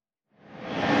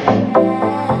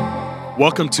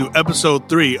Welcome to episode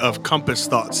 3 of Compass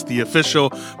Thoughts, the official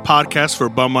podcast for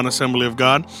Belmont Assembly of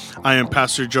God. I am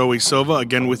Pastor Joey Silva,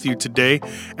 again with you today,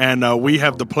 and we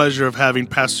have the pleasure of having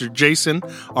Pastor Jason,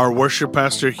 our worship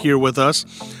pastor, here with us.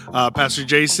 Pastor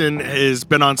Jason has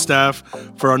been on staff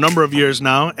for a number of years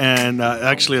now, and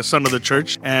actually a son of the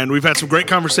church, and we've had some great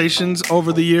conversations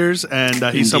over the years, and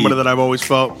he's somebody that I've always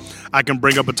felt I can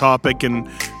bring up a topic, and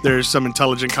there's some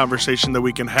intelligent conversation that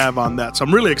we can have on that. So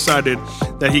I'm really excited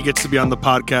that he gets to be on the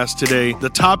podcast today. The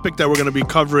topic that we're going to be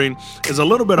covering is a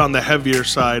little bit on the heavier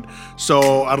side.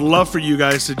 So I'd love for you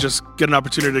guys to just get an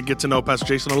opportunity to get to know Pastor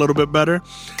Jason a little bit better.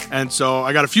 And so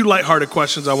I got a few lighthearted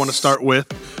questions I want to start with,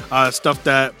 stuff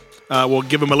that will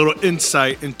give him a little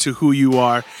insight into who you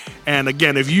are. And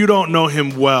again, if you don't know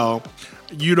him well,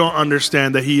 you don't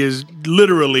understand that he is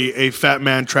literally a fat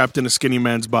man trapped in a skinny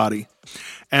man's body.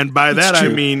 And by that, I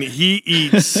mean he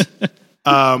eats,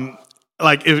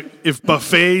 like if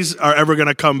buffets are ever going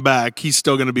to come back, he's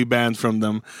still going to be banned from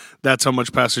them. That's how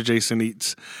much Pastor Jason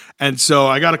eats. And so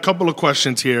I got a couple of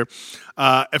questions here.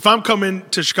 If I'm coming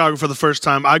to Chicago for the first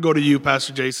time, I go to you,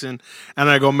 Pastor Jason, and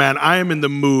I go, man, I am in the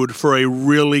mood for a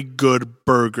really good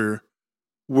burger.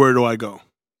 Where do I go?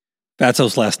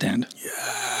 Fatso's Last Stand.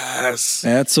 Yes.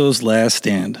 Fatso's Last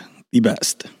Stand. The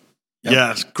best. Yep.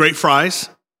 Yes. Great fries.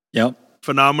 Yep.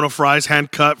 Phenomenal fries,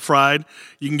 hand-cut, fried.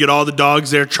 You can get all the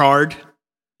dogs there charred.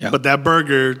 Yep. But that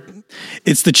burger...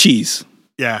 It's the cheese.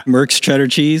 Yeah. Merck's cheddar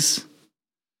cheese.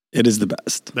 It is the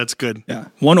best. That's good. Yeah.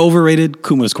 One overrated,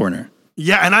 Kuma's Corner.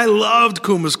 Yeah, and I loved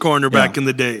Kuma's Corner back in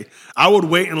the day. I would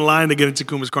wait in line to get into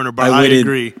Kuma's Corner, but I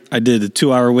agree. I did a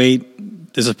 2-hour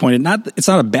wait. Disappointed. It's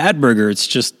not a bad burger. It's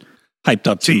just hyped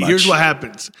up too much. Here's what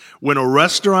happens. When a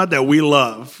restaurant that we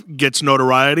love gets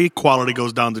notoriety, quality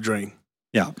goes down the drain.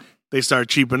 Yeah. They start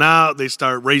cheaping out, they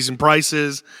start raising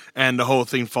prices, and the whole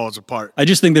thing falls apart. I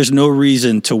just think there's no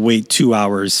reason to wait 2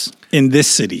 hours in this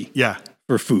city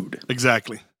for food.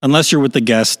 Exactly. Unless you're with the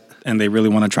guest and they really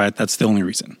want to try it, that's the only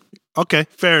reason. Okay,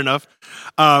 fair enough.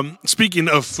 Speaking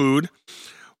of food,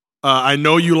 I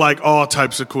know you like all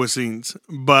types of cuisines,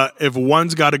 but if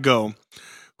one's got to go,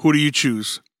 who do you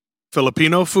choose?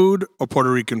 Filipino food or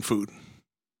Puerto Rican food?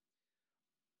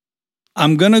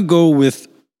 I'm going to go with,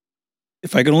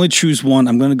 if I can only choose one,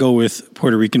 I'm going to go with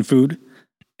Puerto Rican food.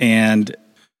 And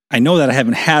I know that I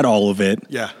haven't had all of it.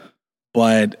 Yeah.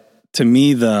 But to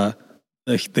me, the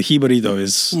jibarito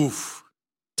is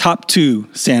top 2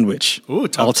 sandwich. Ooh,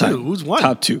 top all 2. Time. Who's one?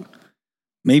 Top 2.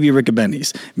 Maybe Rick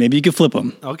Benny's. Maybe you could flip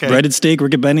them. Okay. Breaded steak,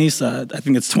 Rick Benny's. I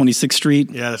think it's 26th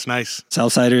Street. Yeah, that's nice.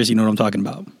 Southsiders, you know what I'm talking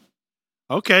about.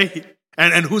 Okay.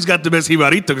 And who's got the best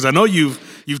jibarito? Because I know you've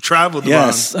traveled around.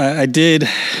 Yes, I did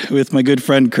with my good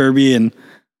friend Kirby and a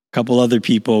couple other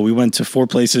people. We went to 4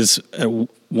 places at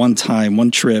one time,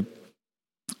 one trip.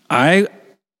 I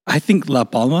think La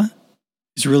Palma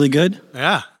is really good.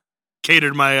 Yeah.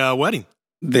 Catered my wedding.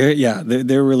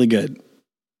 They're really good.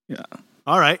 Yeah.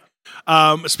 All right.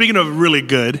 Speaking of really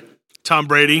good, Tom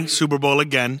Brady, Super Bowl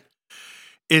again.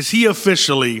 Is he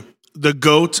officially the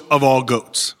GOAT of all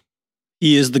GOATs?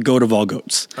 He is the GOAT of all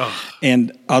GOATs. Oh.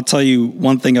 And I'll tell you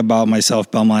one thing about myself,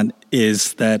 Belmont,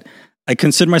 is that I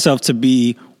consider myself to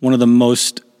be one of the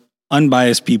most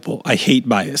unbiased people. I hate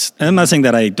bias. And I'm not saying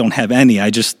that I don't have any. I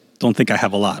just don't think I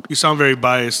have a lot. You sound very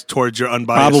biased towards your unbiasedness.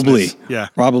 Probably. Yeah.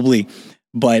 Probably.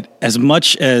 But as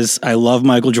much as I love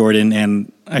Michael Jordan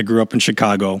and I grew up in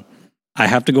Chicago, I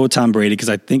have to go with Tom Brady because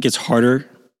I think it's harder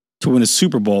to win a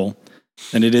Super Bowl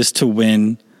than it is to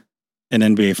win an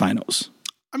NBA Finals.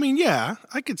 I mean, yeah,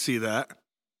 I could see that.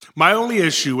 My only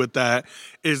issue with that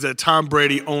is that Tom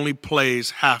Brady only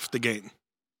plays half the game.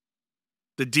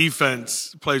 The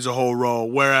defense plays a whole role,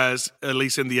 whereas, at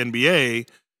least in the NBA,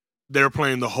 they're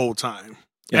playing the whole time.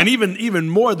 Yeah. And even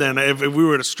more than if we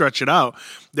were to stretch it out,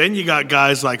 then you got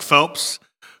guys like Phelps,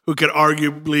 who could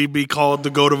arguably be called the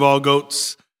GOAT of all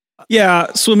GOATs. Yeah,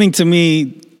 swimming to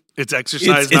me... It's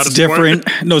exercise, it's different.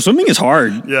 No, swimming is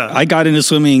hard. Yeah. I got into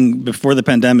swimming before the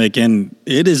pandemic, and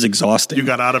it is exhausting. You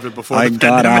got out of it before the pandemic?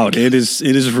 I got out. It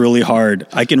is really hard.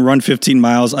 I can run 15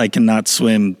 miles. I cannot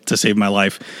swim to save my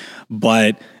life.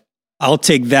 But I'll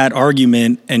take that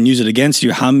argument and use it against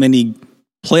you. How many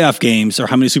playoff games or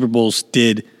how many Super Bowls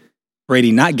did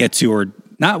Brady not get to or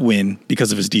not win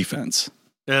because of his defense?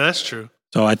 Yeah, that's true.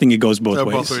 So I think it goes both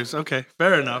ways. Both ways. Okay,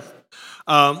 fair enough.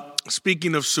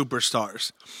 Speaking of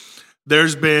superstars,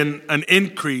 there's been an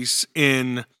increase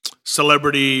in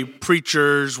celebrity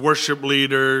preachers, worship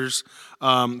leaders,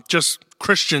 just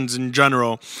Christians in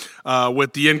general,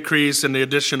 with the increase and the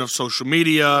addition of social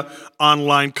media,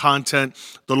 online content.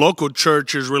 The local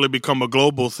church has really become a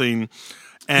global thing.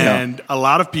 And a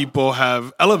lot of people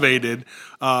have elevated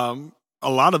a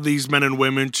lot of these men and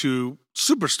women to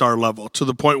superstar level, to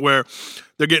the point where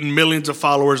they're getting millions of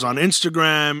followers on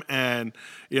Instagram, and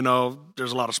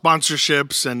there's a lot of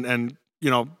sponsorships, and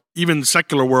even the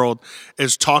secular world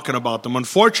is talking about them.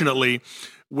 Unfortunately,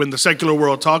 when the secular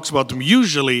world talks about them,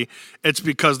 usually it's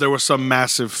because there was some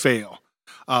massive fail,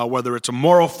 whether it's a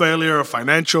moral failure, a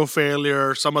financial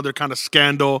failure, some other kind of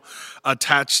scandal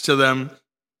attached to them.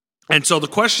 And so the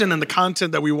question and the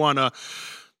content that we want to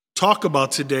talk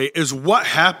about today is what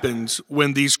happens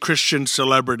when these Christian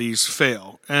celebrities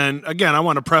fail. And again, I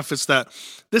want to preface that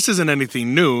this isn't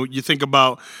anything new. You think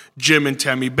about Jim and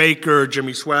Tammy Baker,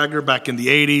 Jimmy Swaggart back in the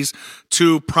 80s,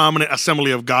 two prominent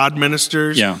Assembly of God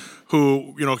ministers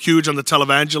who, huge on the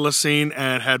televangelist scene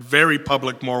and had very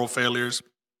public moral failures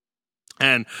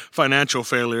and financial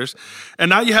failures. And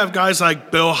now you have guys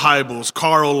like Bill Hybels,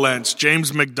 Carl Lentz,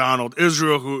 James McDonald,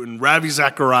 Israel Houghton, Ravi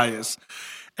Zacharias.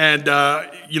 And,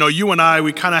 you and I,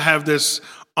 we kind of have this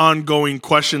ongoing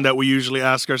question that we usually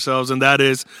ask ourselves, and that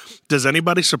is, does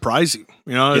anybody surprise you?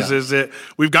 Is it,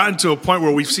 we've gotten to a point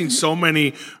where we've seen so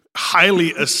many highly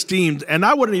esteemed, and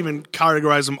I wouldn't even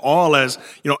categorize them all as,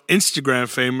 Instagram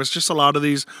famous. Just a lot of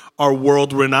these are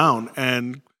world renowned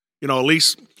and, at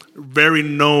least very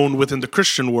known within the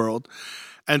Christian world.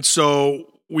 And so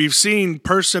we've seen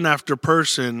person after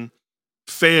person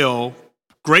fail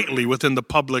greatly within the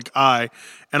public eye.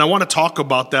 And I want to talk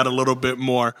about that a little bit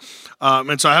more.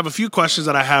 And so I have a few questions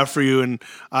that I have for you, and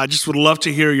I just would love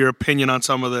to hear your opinion on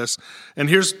some of this. And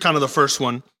here's kind of the first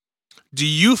one. Do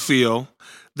you feel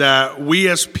that we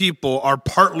as people are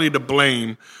partly to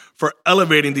blame for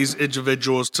elevating these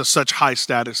individuals to such high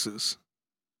statuses?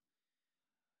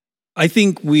 I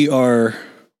think we are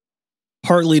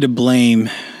partly to blame,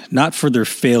 not for their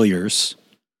failures,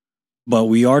 but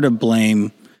we are to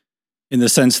blame in the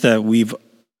sense that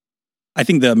I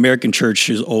think the American church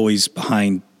is always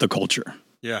behind the culture.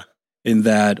 Yeah. In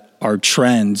that our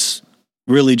trends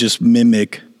really just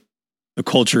mimic the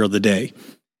culture of the day.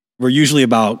 We're usually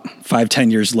about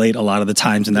 5-10 years late a lot of the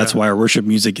times, and that's why our worship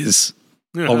music is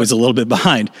always a little bit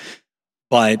behind.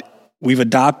 But we've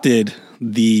adopted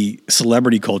the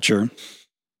celebrity culture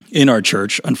in our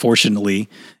church, unfortunately,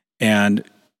 and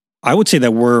I would say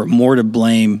that we're more to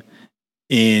blame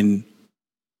in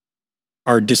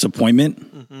our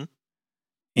disappointment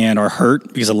and our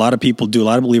hurt, because a lot of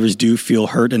believers do feel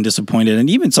hurt and disappointed, and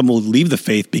even some will leave the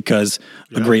faith because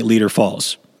a great leader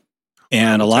falls.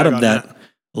 And a lot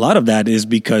of that is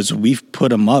because we've put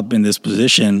them up in this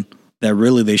position that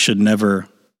really they should never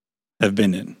have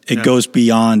been in. It goes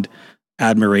beyond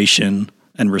admiration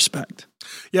and respect.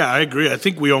 Yeah, I agree. I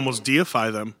think we almost deify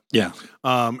them. Yeah.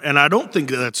 And I don't think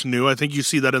that's new. I think you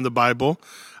see that in the Bible.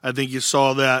 I think you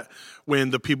saw that when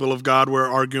the people of God were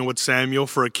arguing with Samuel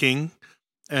for a king,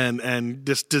 and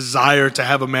this desire to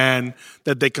have a man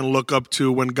that they can look up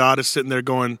to when God is sitting there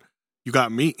going, you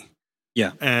got me.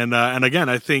 Yeah. And again,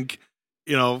 I think,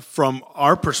 from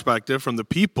our perspective, from the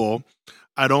people,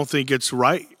 I don't think it's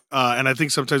right. And I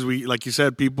think sometimes like you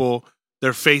said, people,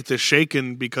 their faith is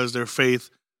shaken because their faith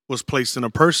was placed in a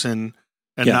person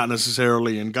and not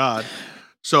necessarily in God.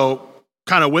 So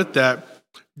kind of with that,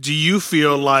 do you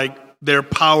feel like their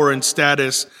power and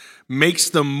status makes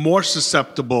them more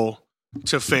susceptible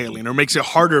to failing, or makes it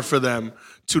harder for them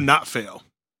to not fail?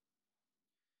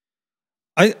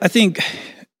 I think,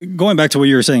 going back to what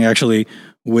you were saying, actually,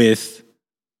 with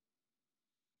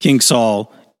King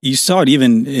Saul, you saw it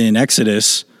even in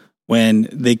Exodus when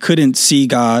they couldn't see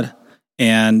God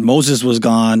and Moses was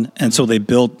gone, and so they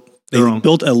built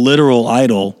a literal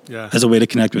idol as a way to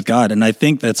connect with God. And I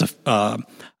think that's I don't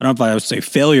know if I would say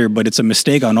failure, but it's a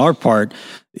mistake on our part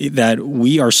that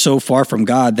we are so far from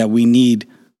God that we need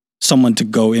someone to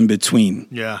go in between.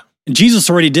 Yeah. And Jesus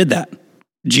already did that.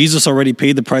 Jesus already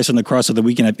paid the price on the cross so that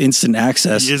we can have instant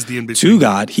access to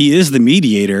God. He is the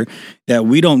mediator that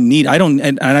we don't need.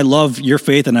 And I love your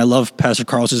faith, and I love Pastor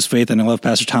Carlos's faith, and I love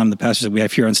Pastor Tom, the pastors that we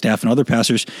have here on staff, and other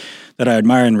pastors that I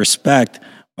admire and respect,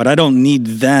 but I don't need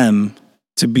them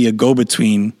to be a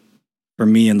go-between for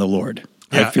me and the Lord.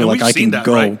 Yeah, I feel like I can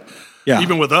go. Right? Yeah.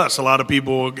 Even with us, a lot of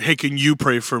people, hey, can you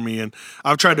pray for me? And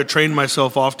I've tried to train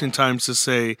myself oftentimes to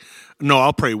say, no,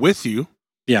 I'll pray with you.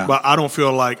 Yeah. But I don't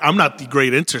feel like I'm not the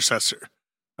great intercessor,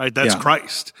 right? That's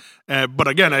Christ. But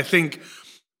again, I think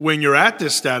when you're at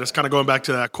this status, kind of going back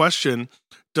to that question,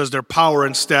 does their power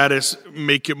and status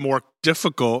make it more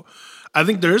difficult? I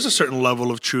think there is a certain level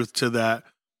of truth to that,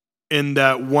 in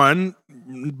that, one,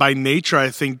 by nature, I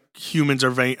think humans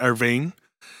are vain.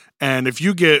 And if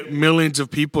you get millions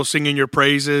of people singing your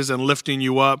praises and lifting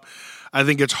you up, I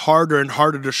think it's harder and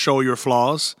harder to show your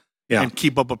flaws and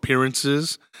keep up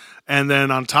appearances. And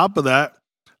then on top of that,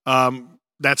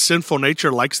 that sinful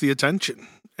nature likes the attention.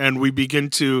 And we begin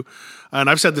to, and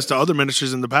I've said this to other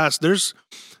ministers in the past, there's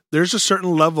a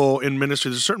certain level in ministry,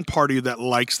 there's a certain part of you that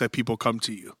likes that people come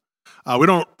to you. We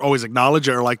don't always acknowledge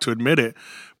it or like to admit it,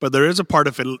 but there is a part,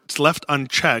 if it's left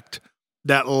unchecked,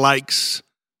 that likes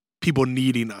people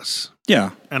needing us.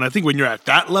 Yeah. And I think when you're at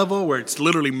that level where it's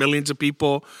literally millions of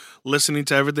people listening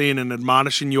to everything and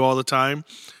admonishing you all the time,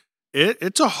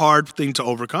 it's a hard thing to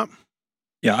overcome.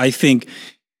 Yeah, I think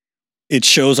it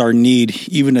shows our need,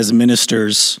 even as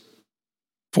ministers,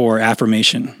 for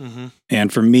affirmation. Mm-hmm.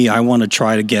 And for me, I want to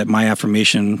try to get my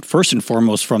affirmation first and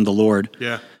foremost from the Lord.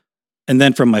 Yeah. And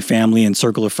then from my family and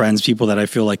circle of friends, people that I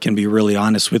feel like can be really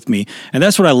honest with me. And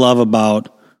that's what I love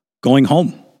about going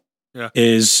home. Yeah.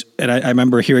 And I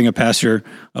remember hearing a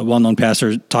well-known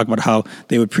pastor, talk about how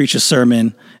they would preach a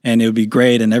sermon and it would be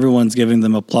great and everyone's giving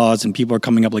them applause and people are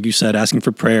coming up, like you said, asking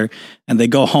for prayer, and they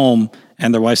go home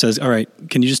and their wife says, all right,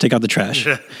 can you just take out the trash?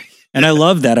 And I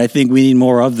love that. I think we need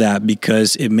more of that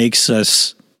because it makes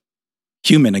us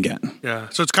human again. Yeah.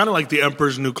 So it's kind of like the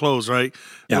emperor's new clothes, right?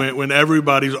 Yeah. When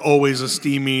everybody's always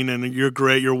esteeming and you're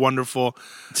great, you're wonderful.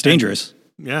 It's dangerous.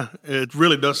 Yeah. It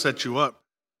really does set you up.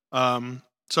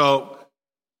 So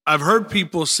I've heard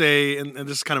people say, and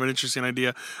this is kind of an interesting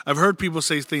idea, I've heard people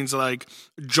say things like,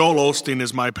 Joel Osteen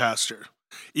is my pastor,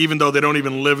 even though they don't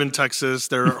even live in Texas.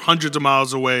 They're hundreds of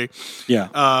miles away. Yeah.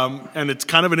 And it's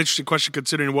kind of an interesting question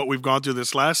considering what we've gone through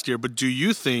this last year. But do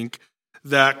you think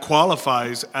that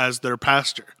qualifies as their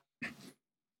pastor?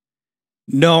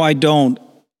 No, I don't.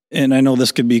 And I know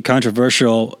this could be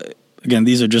controversial. Again,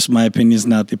 these are just my opinions,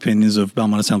 not the opinions of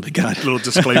Belmont Assembly of God. A little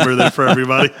disclaimer there for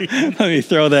everybody. Let me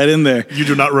throw that in there. You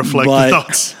do not reflect the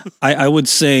thoughts. I would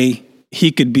say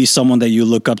he could be someone that you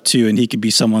look up to, and he could be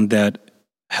someone that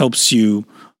helps you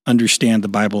understand the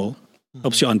Bible,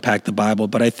 helps you unpack the Bible.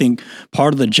 But I think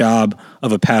part of the job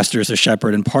of a pastor is a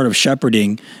shepherd, and part of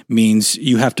shepherding means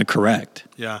you have to correct.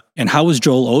 Yeah. And how is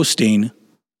Joel Osteen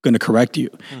going to correct you?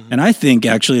 Mm-hmm. And I think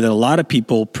actually that a lot of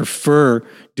people prefer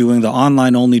doing the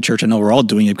online only church. I know we're all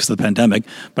doing it because of the pandemic,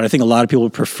 but I think a lot of people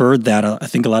prefer that. I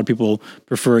think a lot of people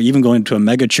prefer even going to a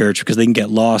mega church because they can get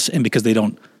lost and because they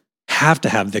don't have to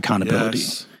have the accountability.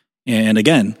 Yes. And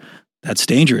again, that's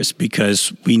dangerous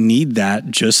because we need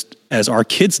that just as our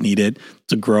kids need it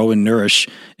to grow and nourish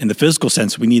in the physical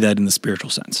sense. We need that in the spiritual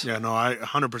sense. Yeah, no, I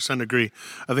 100% agree.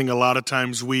 I think a lot of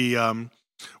times we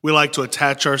like to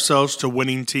attach ourselves to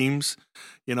winning teams.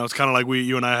 You know, it's kind of like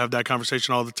you and I have that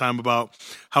conversation all the time about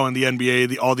how in the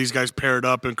NBA, all these guys paired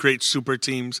up and create super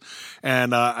teams.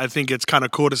 And I think it's kind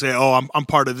of cool to say, oh, I'm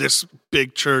part of this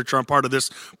big church or I'm part of this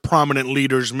prominent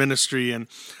leader's ministry and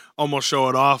almost show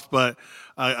it off. But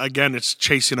again, it's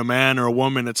chasing a man or a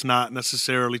woman. It's not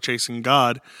necessarily chasing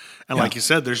God. And like you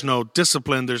said, there's no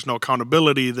discipline, there's no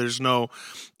accountability, there's no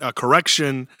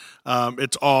correction.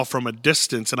 It's all from a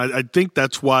distance. And I think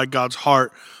that's why God's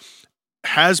heart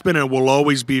has been and will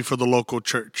always be for the local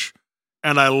church.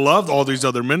 And I love all these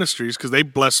other ministries because they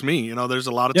bless me. You know, there's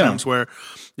a lot of times where,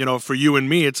 you know, for you and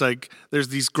me, it's like there's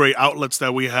these great outlets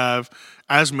that we have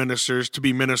as ministers to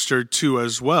be ministered to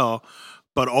as well.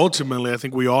 But ultimately, I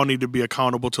think we all need to be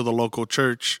accountable to the local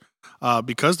church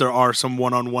because there are some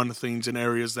one-on-one things in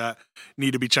areas that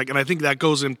need to be checked. And I think that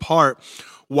goes in part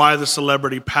why the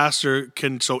celebrity pastor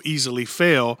can so easily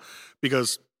fail,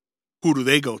 because who do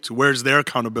they go to? Where's their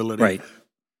accountability? Right.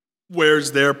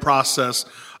 Where's their process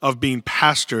of being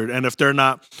pastored? And if they're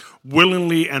not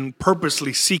willingly and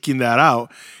purposely seeking that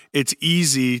out, it's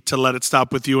easy to let it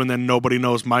stop with you, and then nobody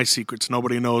knows my secrets.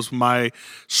 Nobody knows my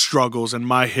struggles and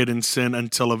my hidden sin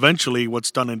until eventually what's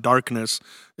done in darkness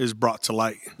is brought to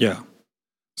light. Yeah.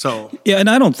 So yeah, and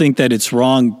I don't think that it's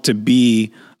wrong to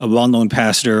be a well-known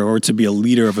pastor or to be a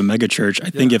leader of a megachurch. I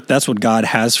think if that's what God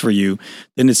has for you,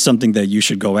 then it's something that you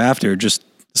should go after, just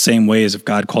the same way as if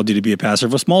God called you to be a pastor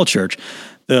of a small church.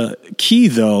 The key,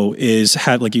 though, is,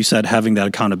 like you said, having that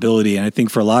accountability. And I think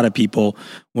for a lot of people,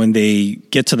 when they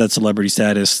get to that celebrity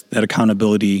status, that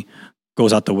accountability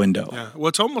goes out the window. Yeah. Well,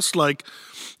 it's almost like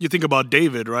you think about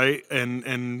David, right?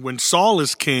 And when Saul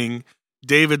is king,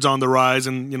 David's on the rise,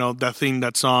 and you know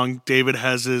that song, David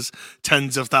has his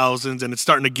tens of thousands, and it's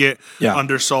starting to get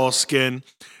under Saul's skin.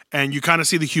 And you kind of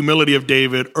see the humility of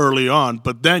David early on,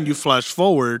 but then you flash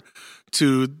forward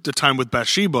to the time with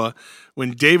Bathsheba,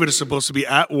 when David is supposed to be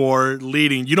at war,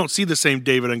 leading. You don't see the same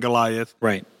David and Goliath.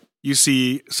 Right. You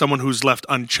see someone who's left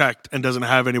unchecked and doesn't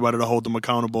have anybody to hold them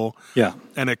accountable. Yeah.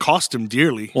 And it cost him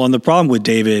dearly. Well, and the problem with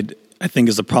David, I think,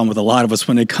 is the problem with a lot of us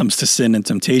when it comes to sin and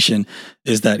temptation,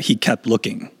 is that he kept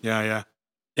looking. Yeah.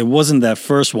 It wasn't that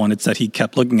first one. It's that he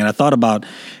kept looking. And I thought about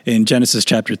in Genesis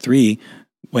chapter 3,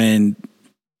 when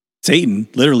Satan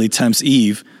literally tempts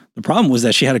Eve, the problem was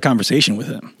that she had a conversation with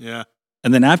him. Yeah.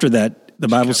 And then after that, the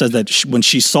Bible says that when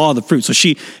she saw the fruit, so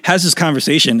she has this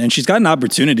conversation and she's got an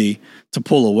opportunity to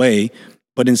pull away,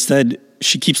 but instead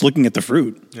she keeps looking at the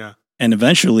fruit. Yeah. And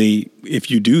eventually, if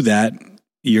you do that,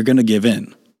 you're going to give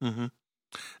in. Mm-hmm.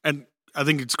 And I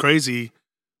think it's crazy.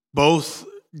 Both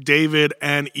David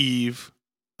and Eve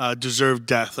deserve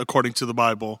death, according to the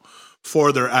Bible,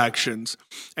 for their actions.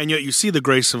 And yet you see the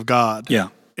grace of God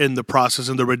in the process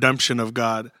and the redemption of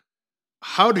God.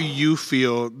 How do you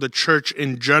feel the church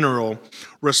in general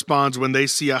responds when they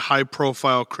see a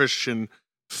high-profile Christian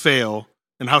fail,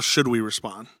 and how should we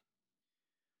respond?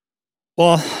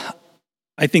 Well,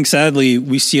 I think sadly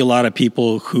we see a lot of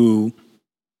people who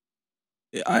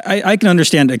I can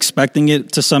understand expecting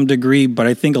it to some degree, but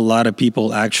I think a lot of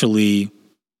people actually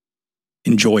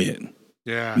enjoy it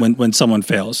when someone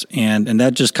fails. And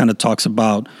that just kind of talks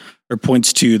about or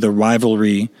points to the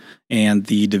rivalry and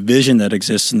the division that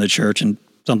exists in the church, and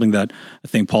something that I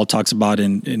think Paul talks about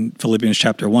in Philippians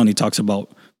chapter 1. He talks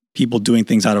about people doing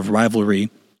things out of rivalry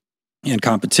and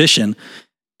competition.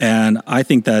 And I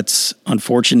think that's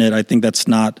unfortunate. I think that's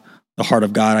not the heart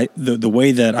of God. The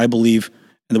way that I believe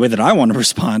and the way that I want to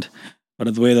respond,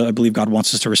 but the way that I believe God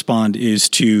wants us to respond is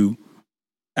to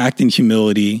act in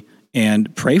humility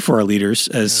and pray for our leaders,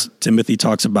 as Timothy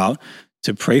talks about,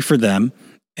 to pray for them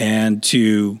and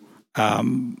to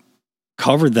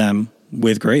cover them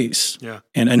with grace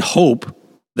and hope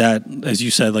that, as you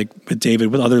said, like with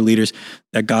David, with other leaders,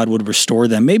 that God would restore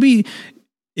them. Maybe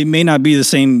it may not be the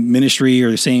same ministry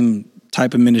or the same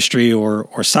type of ministry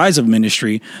or size of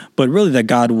ministry, but really that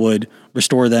God would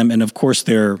restore them, and of course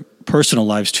their personal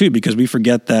lives too, because we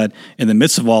forget that in the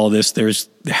midst of all of this, there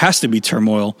has to be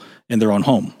turmoil in their own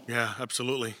home. Yeah,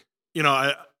 absolutely. You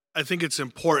know, I think it's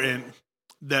important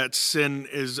that sin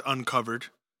is uncovered,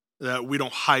 that we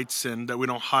don't hide sin, that we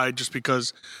don't hide just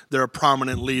because they're a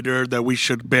prominent leader, that we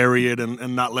should bury it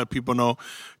and not let people know.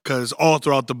 Because all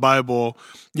throughout the Bible,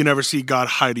 you never see God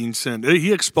hiding sin.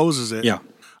 He exposes it. Yeah.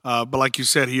 But like you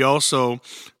said, he also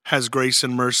has grace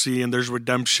and mercy, and there's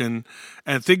redemption.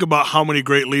 And think about how many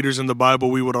great leaders in the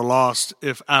Bible we would have lost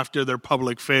if after their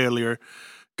public failure,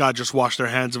 God just washed their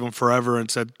hands of them forever and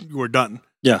said, we're done.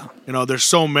 Yeah. You know, there's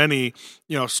so many,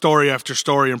 story after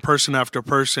story and person after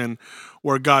person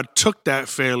where God took that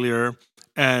failure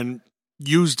and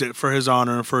used it for his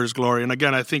honor and for his glory. And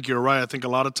again, I think you're right. I think a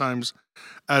lot of times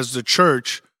as the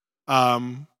church,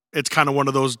 it's kind of one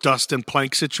of those dust and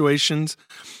plank situations.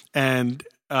 And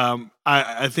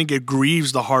I think it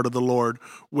grieves the heart of the Lord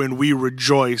when we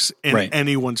rejoice in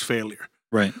anyone's failure.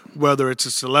 Right. Whether it's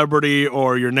a celebrity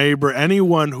or your neighbor,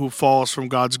 anyone who falls from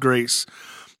God's grace,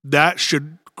 that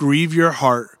should grieve your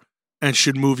heart and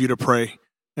should move you to pray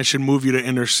and should move you to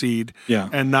intercede. Yeah.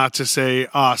 And not to say,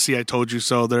 see, I told you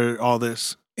so, all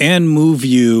this. And move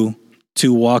you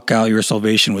to walk out your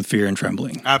salvation with fear and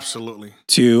trembling. Absolutely.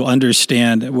 To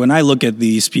understand, when I look at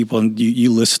these people, and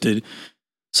you listed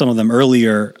some of them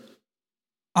earlier,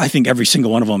 I think every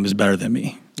single one of them is better than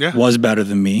me, was better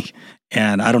than me.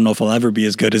 And I don't know if I'll ever be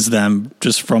as good as them,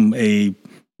 just from a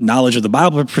knowledge of the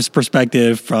Bible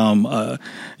perspective, from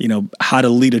how to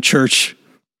lead a church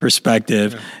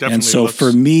perspective. And so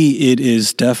for me, it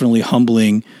is definitely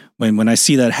humbling when I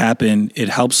see that happen. It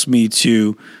helps me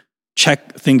to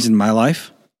check things in my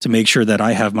life to make sure that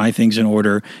I have my things in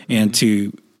order and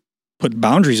to put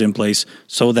boundaries in place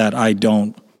so that I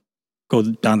don't go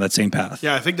down that same path.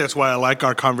 Yeah, I think that's why I like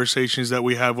our conversations that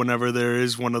we have whenever there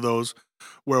is one of those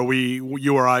where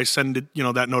you or I send it,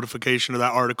 that notification or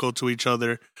that article to each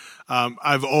other.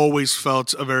 I've always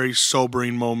felt a very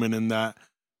sobering moment in that,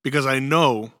 because I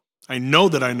know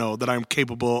that I'm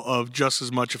capable of just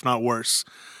as much, if not worse,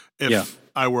 if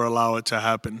I were allow it to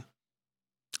happen.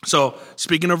 So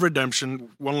speaking of redemption,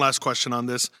 one last question on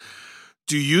this.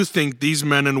 Do you think these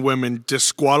men and women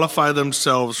disqualify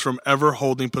themselves from ever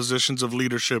holding positions of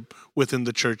leadership within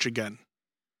the church again?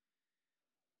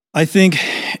 I think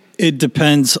it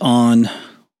depends on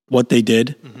what they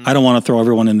did. Mm-hmm. I don't want to throw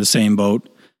everyone in the same boat.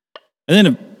 And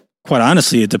then, quite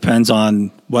honestly, it depends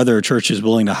on whether a church is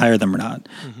willing to hire them or not.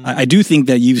 Mm-hmm. I do think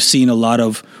that you've seen a lot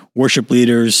of worship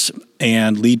leaders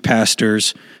and lead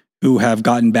pastors who have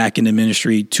gotten back into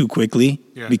ministry too quickly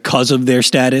because of their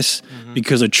status,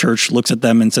 because a church looks at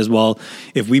them and says, well,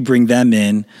 if we bring them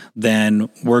in, then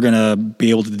we're going to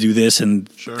be able to do this and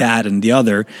that and the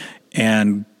other,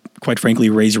 and quite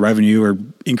frankly, raise revenue or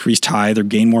increase tithe or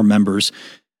gain more members.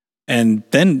 And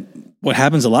then what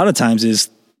happens a lot of times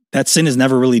is that sin is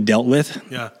never really dealt with.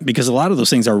 Yeah. Because a lot of those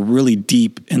things are really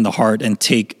deep in the heart and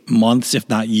take months, if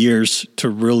not years, to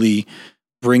really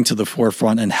bring to the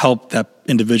forefront and help that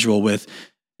individual with.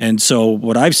 And so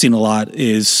what I've seen a lot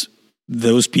is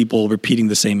those people repeating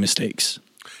the same mistakes.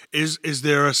 Is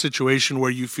there a situation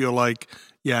where you feel like,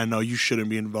 yeah, no, you shouldn't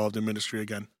be involved in ministry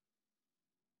again?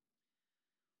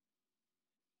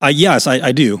 Yes,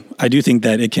 I do. I do think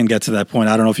that it can get to that point.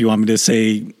 I don't know if you want me to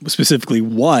say specifically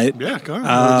what. Yeah, go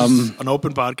ahead. An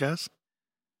open podcast.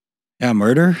 Yeah,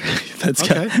 murder. That's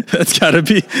gotta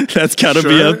be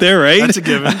Sure. out there, right? That's a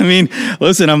given. I mean,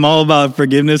 listen, I'm all about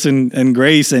forgiveness and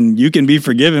grace, and you can be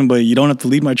forgiven, but you don't have to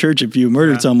leave my church if you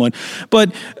murdered someone.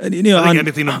 But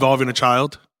Anything involving a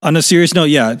child. On a serious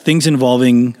note, yeah, things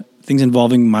involving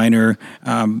minor.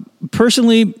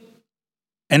 Personally,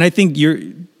 and I think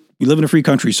we live in a free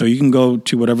country, so you can go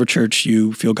to whatever church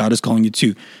you feel God is calling you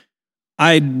to.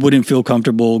 I wouldn't feel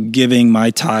comfortable giving my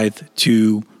tithe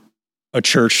to a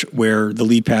church where the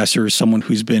lead pastor is someone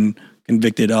who's been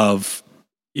convicted of,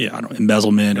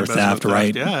 embezzlement or theft,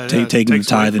 right? Taking the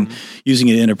tithe and using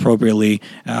it inappropriately.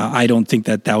 I don't think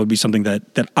that would be something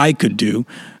that I could do.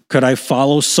 Could I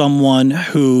follow someone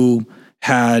who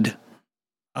had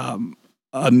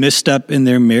a misstep in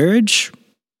their marriage?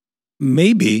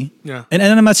 Maybe. Yeah. And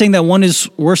I'm not saying that one is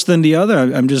worse than the other.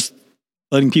 I'm just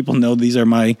letting people know these are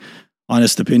my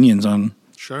honest opinions on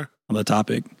the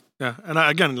topic. Yeah. And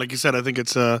again, like you said, I think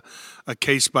it's a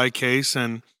case by case,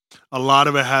 and a lot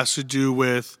of it has to do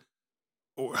with,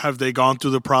 have they gone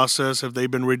through the process? Have they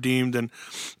been redeemed? And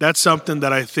that's something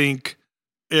that I think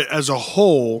as a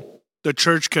whole, the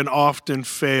church can often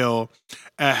fail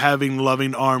at having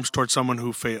loving arms towards someone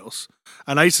who fails.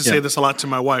 And I used to say this a lot to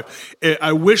my wife.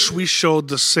 I wish we showed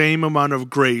the same amount of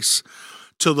grace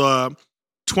to the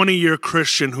 20-year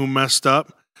Christian who messed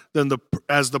up than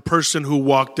as the person who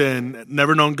walked in,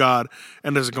 never known God,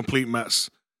 and is a complete mess.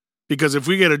 Because if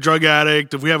we get a drug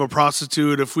addict, if we have a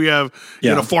prostitute, if we have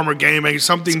former gang member,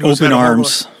 something who's open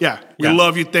arms. We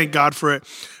love you, thank God for it.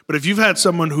 But if you've had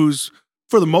someone who's,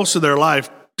 for the most of their life,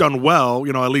 done well,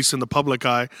 at least in the public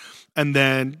eye, and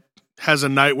then has a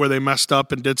night where they messed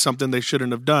up and did something they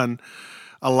shouldn't have done,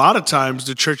 a lot of times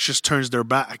the church just turns their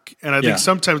back. And I think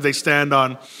sometimes they stand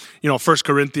on, 1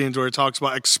 Corinthians where it talks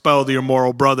about expel the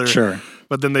immoral brother. Sure.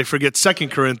 But then they forget 2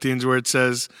 Corinthians where it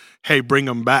says, hey, bring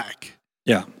them back.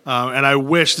 Yeah. And I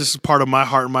wish, this is part of my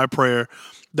heart and my prayer,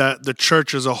 that the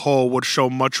church as a whole would show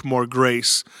much more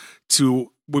grace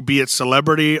to, be it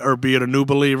celebrity or be it a new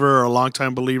believer or a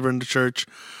longtime believer in the church.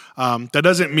 That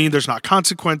doesn't mean there's not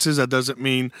consequences. That doesn't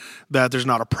mean that there's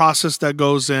not a process that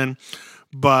goes in.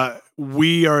 But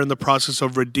we are in the process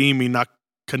of redeeming, not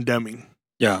condemning.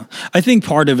 Yeah. I think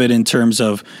part of it in terms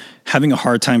of having a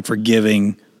hard time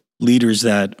forgiving leaders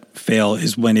that fail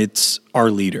is when it's our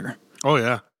leader. Oh,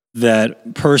 yeah.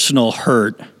 That personal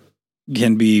hurt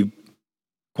can be,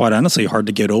 quite honestly, hard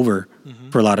to get over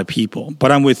for a lot of people.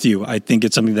 But I'm with you. I think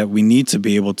it's something that we need to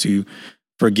be able to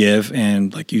forgive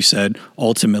and, like you said,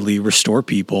 ultimately restore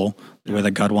people the way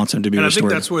that God wants them to be restored. And I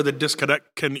think that's where the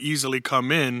disconnect can easily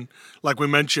come in. Like we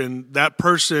mentioned, that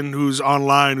person who's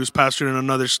online, who's pastoring in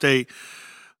another state,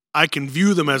 I can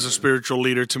view them as a spiritual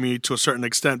leader to me to a certain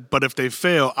extent, but if they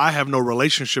fail, I have no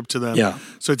relationship to them. Yeah.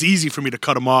 So it's easy for me to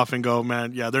cut them off and go,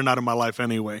 man, they're not in my life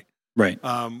anyway. Right.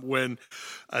 When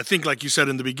I think, like you said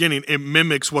in the beginning, it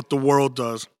mimics what the world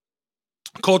does.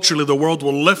 Culturally, the world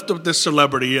will lift up this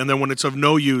celebrity, and then when it's of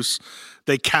no use,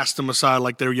 they cast them aside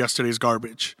like they're yesterday's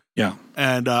garbage. Yeah.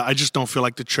 And I just don't feel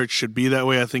like the church should be that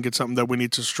way. I think it's something that we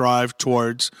need to strive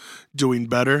towards doing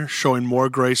better, showing more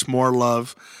grace, more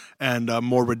love, and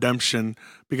more redemption,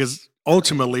 because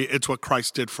ultimately it's what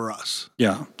Christ did for us.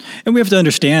 Yeah. And we have to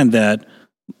understand that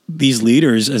these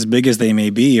leaders, as big as they may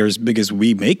be, or as big as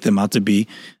we make them out to be,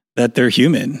 that they're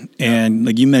human. And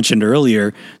like you mentioned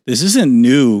earlier, this isn't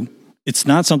new. It's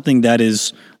not something that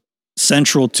is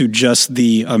central to just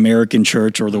the American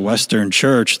church or the Western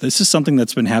church. This is something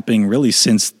that's been happening really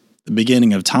since the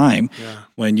beginning of time. Yeah.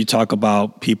 When you talk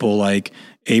about people like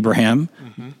Abraham,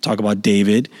 talk about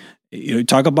David,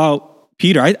 talk about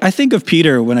Peter. I think of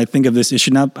Peter when I think of this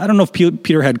issue. Now, I don't know if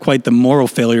Peter had quite the moral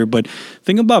failure, but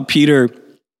think about Peter.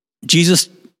 Jesus,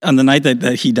 on the night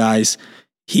that he dies,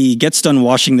 he gets done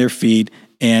washing their feet,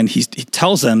 and he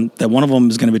tells them that one of them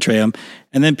is going to betray him.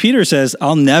 And then Peter says,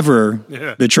 I'll never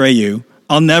betray you.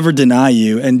 I'll never deny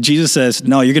you. And Jesus says,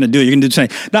 no, you're going to do it. You're going to do it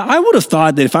tonight. Now, I would have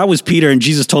thought that if I was Peter and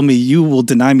Jesus told me, you will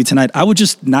deny me tonight, I would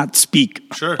just not speak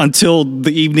until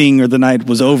the evening or the night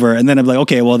was over. And then I'm like,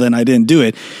 okay, well, then I didn't do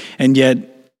it. And yet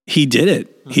he did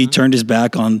it. He turned his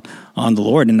back on the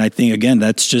Lord. And I think, again,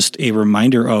 that's just a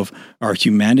reminder of our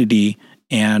humanity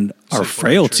and our Sinful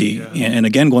frailty. nature, yeah. And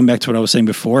again, going back to what I was saying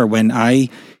before, when I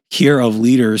hear of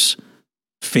leaders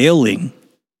failing,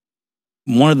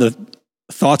 one of the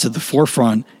thoughts at the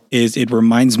forefront is it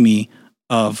reminds me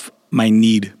of my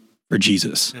need for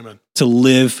Jesus. Amen. To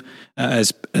live,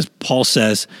 as Paul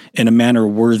says, in a manner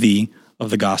worthy of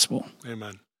the gospel.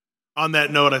 Amen. On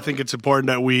that note, I think it's important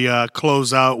that we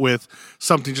close out with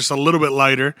something just a little bit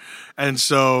lighter. And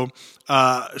so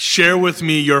share with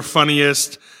me your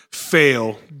funniest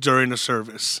fail during the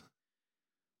service.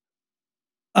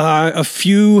 A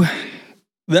few,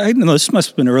 I don't know, this must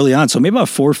have been early on. So maybe about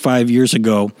 4 or 5 years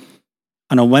ago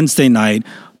on a Wednesday night,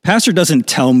 pastor doesn't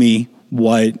tell me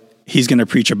what he's going to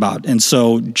preach about. And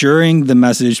so during the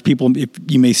message, people, if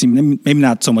you may see, maybe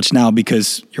not so much now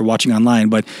because you're watching online,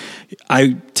 but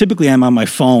I typically am on my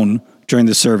phone during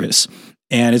the service.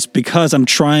 And it's because I'm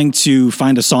trying to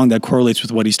find a song that correlates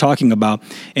with what he's talking about.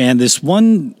 And this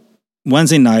one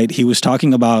Wednesday night, he was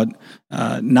talking about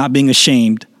not being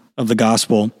ashamed of the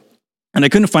gospel. And I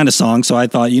couldn't find a song, so I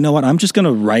thought, you know what, I'm just going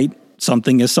to write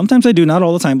something. As sometimes I do, not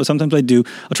all the time, but sometimes I do.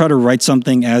 I'll try to write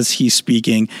something as he's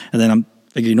speaking, and then I'm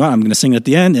thinking, you know what, I'm going to sing it at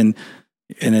the end, and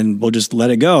then we'll just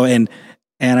let it go. And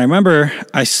I remember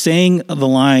I sang the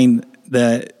line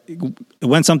that it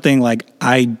went something like,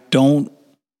 I don't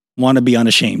want to be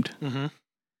unashamed. Mm-hmm.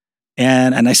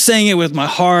 And I sang it with my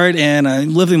heart, and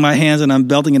I'm lifting my hands, and I'm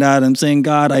belting it out, and I'm saying,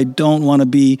 God, I don't want to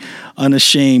be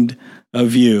unashamed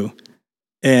of you.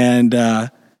 And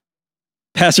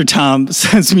Pastor Tom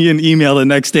sends me an email the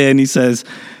next day, and he says,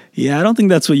 yeah, I don't think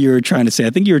that's what you were trying to say. I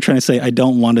think you were trying to say, I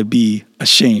don't want to be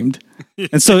ashamed.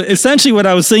 And so essentially what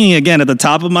I was singing, again, at the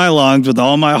top of my lungs with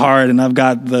all my heart, and I've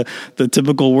got the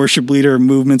typical worship leader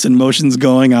movements and motions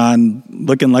going on,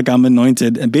 looking like I'm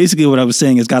anointed. And basically what I was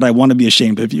saying is, God, I want to be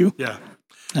ashamed of you. Yeah.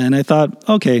 And I thought,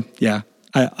 okay, yeah,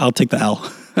 I'll take the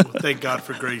L. Well, thank God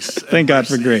for grace. Thank God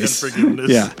for grace. And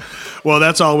forgiveness. Yeah. Well,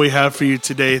 that's all we have for you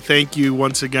today. Thank you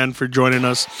once again for joining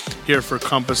us here for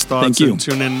Compass Thoughts. Thank you. And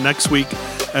tune in next week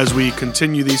as we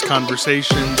continue these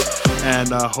conversations, and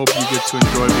hope you get to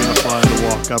enjoy being a fly on the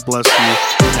wall. God bless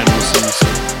you, and we'll see you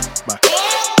soon.